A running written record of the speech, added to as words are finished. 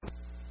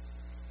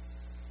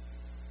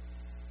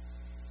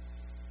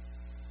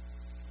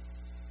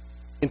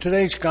In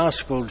today's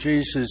gospel,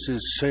 Jesus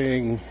is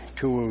saying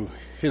to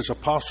his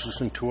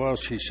apostles and to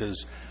us, he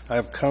says, I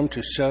have come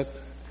to set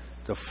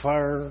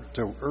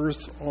the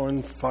earth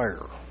on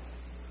fire,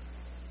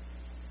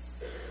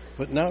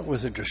 but not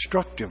with a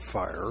destructive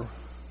fire,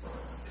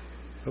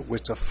 but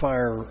with the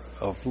fire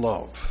of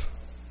love.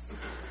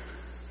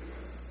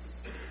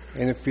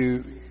 And if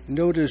you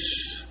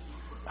notice,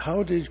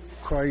 how did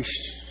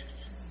Christ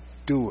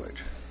do it?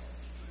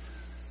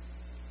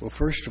 Well,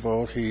 first of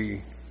all,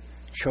 he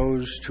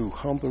chose to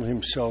humble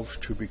himself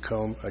to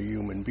become a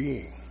human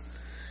being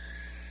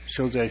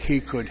so that he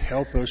could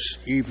help us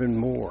even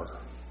more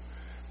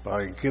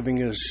by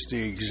giving us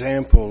the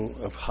example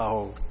of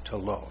how to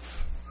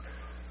love.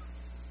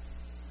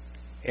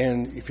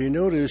 And if you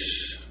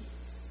notice,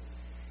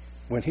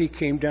 when he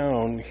came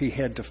down, he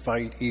had to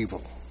fight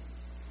evil.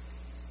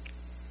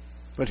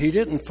 But he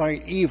didn't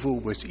fight evil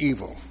with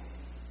evil.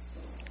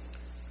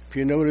 If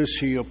you notice,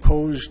 he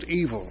opposed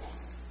evil.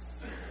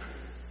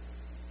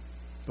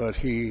 But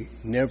he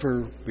never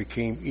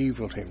became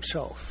evil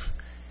himself.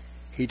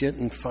 He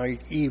didn't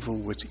fight evil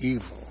with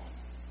evil.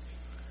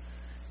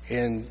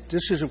 And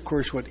this is, of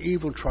course, what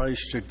evil tries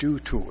to do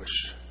to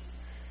us.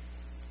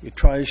 It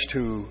tries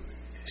to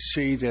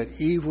see that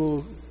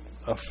evil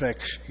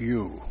affects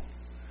you,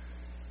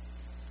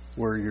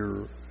 where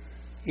you're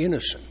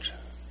innocent,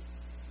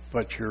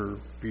 but you're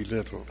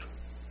belittled.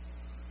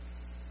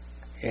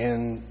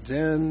 And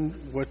then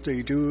what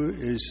they do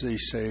is they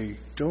say,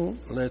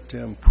 don't let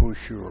them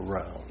push you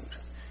around.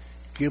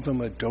 Give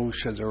them a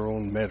dose of their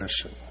own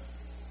medicine.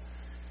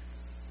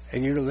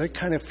 And you know, that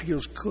kind of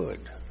feels good,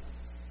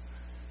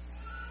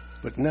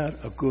 but not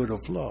a good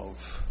of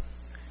love.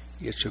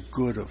 It's a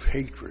good of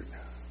hatred.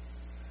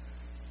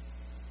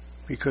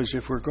 Because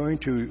if we're going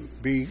to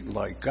be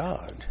like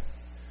God,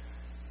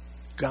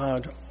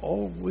 God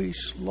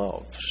always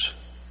loves.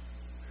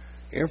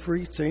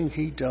 Everything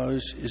he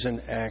does is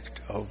an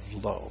act of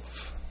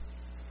love.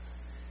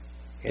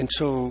 And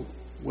so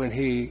when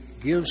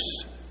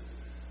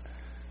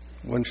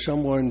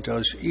someone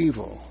does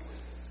evil,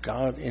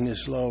 God in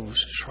his love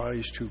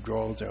tries to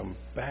draw them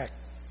back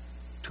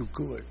to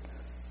good.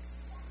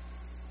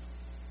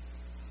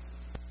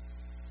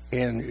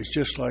 And it's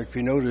just like, if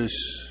you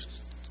notice,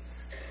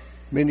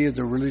 many of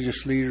the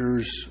religious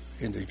leaders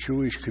in the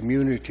Jewish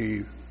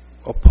community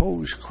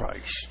opposed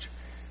Christ.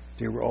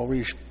 They were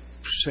always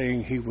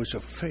saying he was a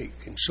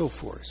fake and so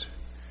forth.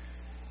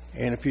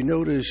 And if you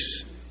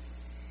notice,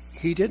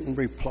 he didn't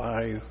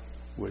reply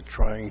with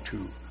trying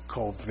to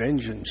call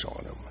vengeance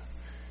on him.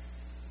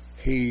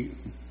 He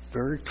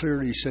very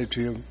clearly said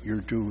to him,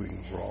 you're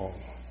doing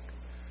wrong.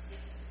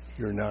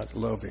 You're not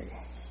loving.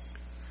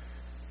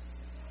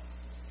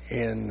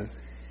 And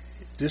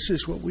this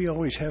is what we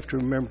always have to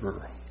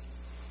remember.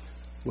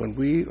 When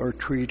we are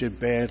treated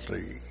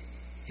badly,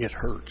 it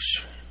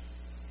hurts.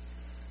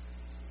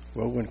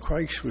 Well, when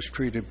Christ was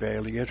treated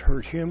badly, it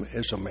hurt him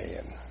as a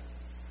man.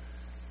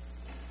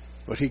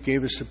 But he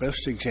gave us the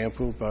best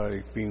example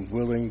by being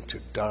willing to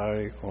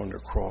die on the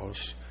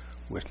cross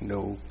with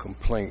no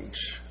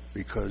complaints,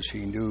 because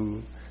he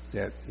knew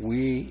that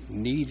we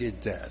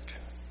needed that.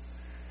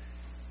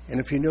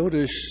 And if you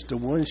notice, the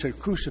ones that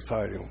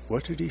crucified him,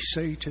 what did he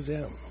say to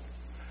them?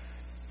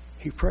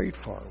 He prayed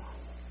for them.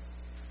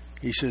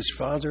 He says,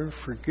 Father,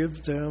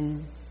 forgive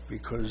them,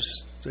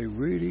 because they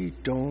really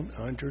don't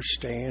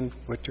understand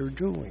what they're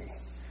doing.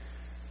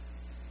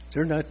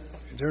 They're not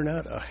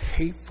a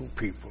hateful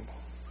people.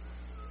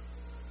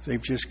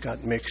 They've just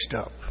got mixed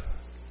up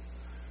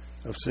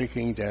of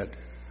thinking that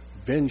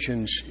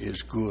vengeance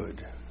is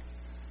good.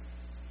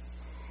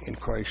 And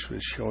Christ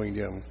was showing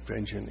them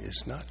vengeance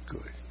is not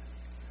good.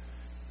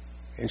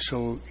 And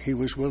so he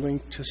was willing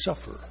to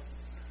suffer.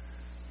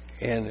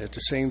 And at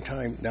the same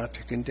time, not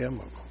to condemn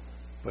them,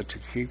 but to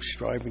keep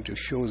striving to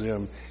show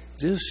them,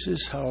 this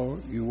is how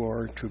you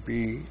are to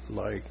be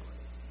like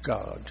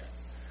God.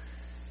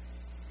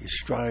 You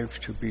strive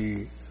to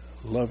be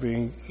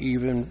loving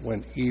even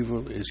when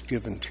evil is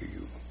given to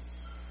you.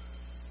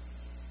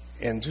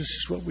 And this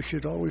is what we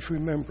should always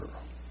remember.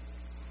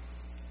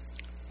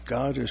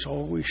 God is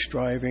always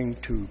striving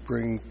to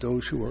bring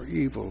those who are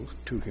evil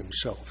to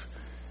himself,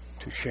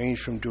 to change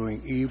from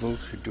doing evil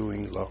to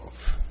doing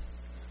love.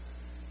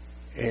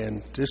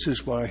 And this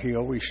is why he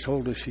always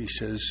told us, he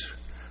says,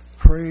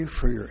 pray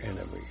for your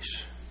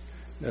enemies.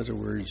 In other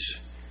words,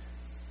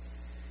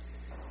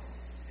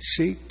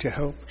 seek to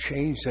help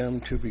change them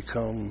to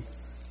become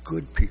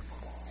good people.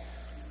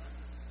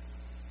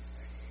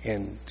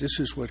 And this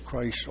is what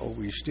Christ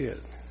always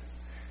did.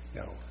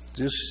 Now,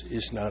 this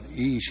is not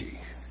easy,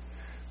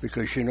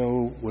 because, you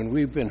know, when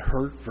we've been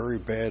hurt very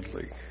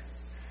badly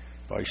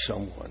by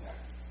someone,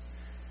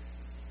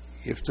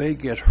 if they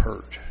get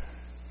hurt,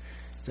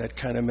 that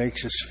kind of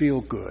makes us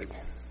feel good.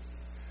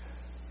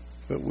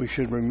 But we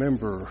should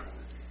remember,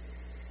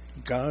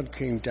 God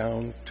came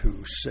down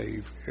to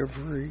save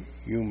every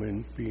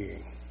human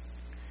being.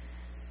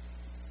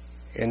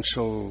 And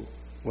so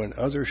when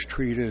others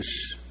treat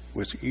us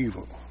with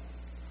evil,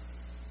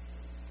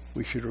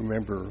 we should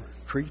remember,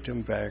 treat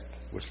them back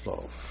with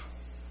love.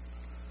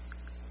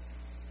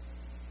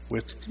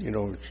 with,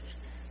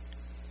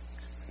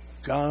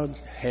 God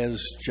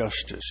has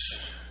justice,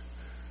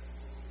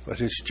 but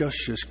his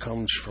justice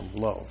comes from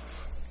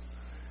love.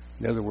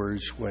 In other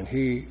words,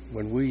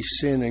 when we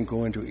sin and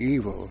go into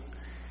evil,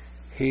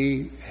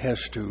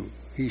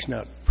 he's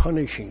not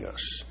punishing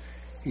us.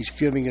 He's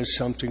giving us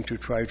something to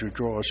try to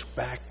draw us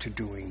back to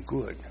doing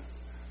good.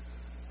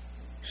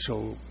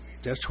 So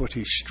that's what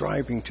he's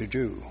striving to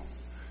do.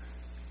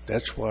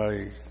 That's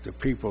why the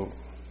people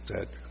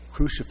that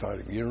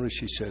crucified him, you notice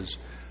he says,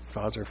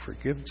 Father,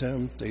 forgive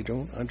them. They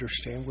don't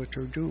understand what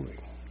they're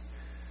doing.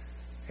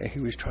 And he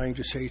was trying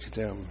to say to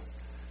them,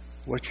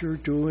 what you're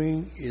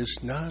doing is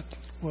not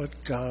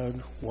what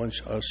God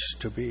wants us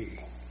to be.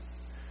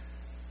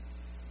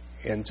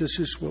 And this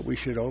is what we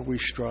should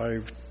always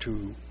strive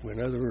to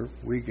whenever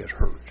we get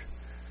hurt,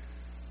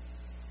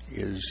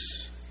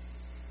 is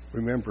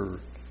remember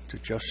the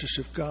justice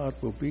of God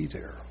will be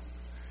there.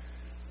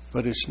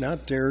 But it's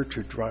not there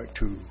to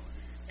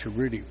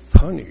really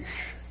punish.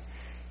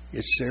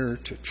 It's there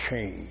to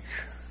change.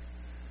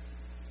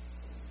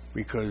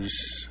 Because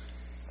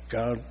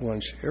God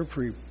wants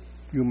every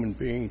human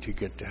being to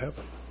get to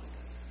heaven.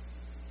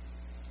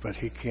 But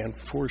he can't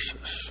force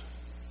us.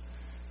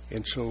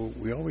 And so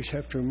we always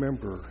have to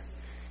remember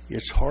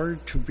it's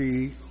hard to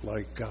be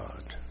like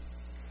God.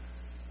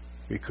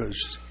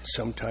 Because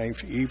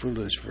sometimes evil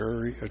is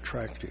very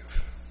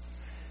attractive.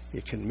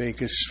 It can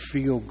make us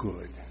feel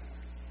good.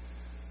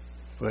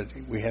 But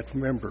we have to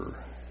remember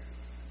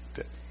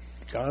that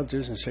God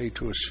doesn't say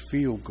to us,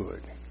 feel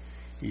good.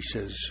 He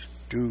says,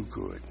 do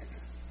good,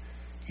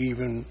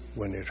 even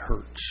when it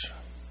hurts.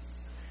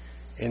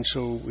 And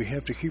so we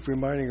have to keep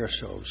reminding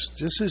ourselves,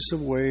 this is the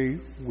way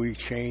we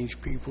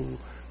change people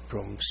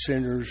from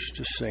sinners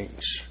to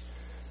saints.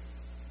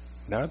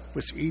 Not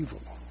with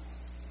evil,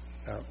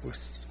 not with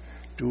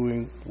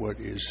doing what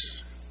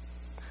is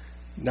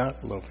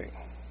not loving.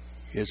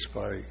 It's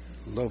by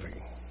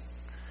loving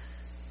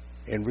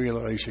and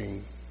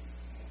realizing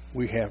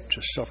we have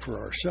to suffer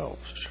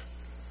ourselves.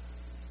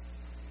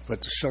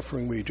 But the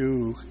suffering we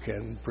do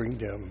can bring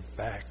them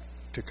back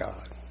to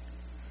God.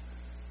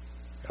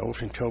 I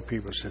often tell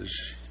people, says,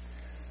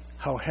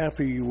 how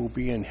happy you will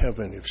be in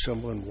heaven if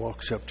someone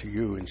walks up to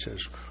you and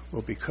says,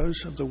 well,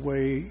 because of the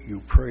way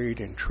you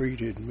prayed and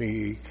treated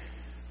me,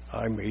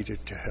 I made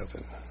it to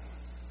heaven.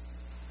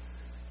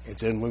 And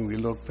then when we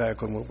look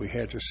back on what we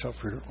had to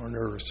suffer on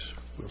earth,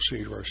 we'll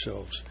say to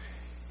ourselves,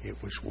 it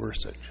was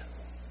worth it.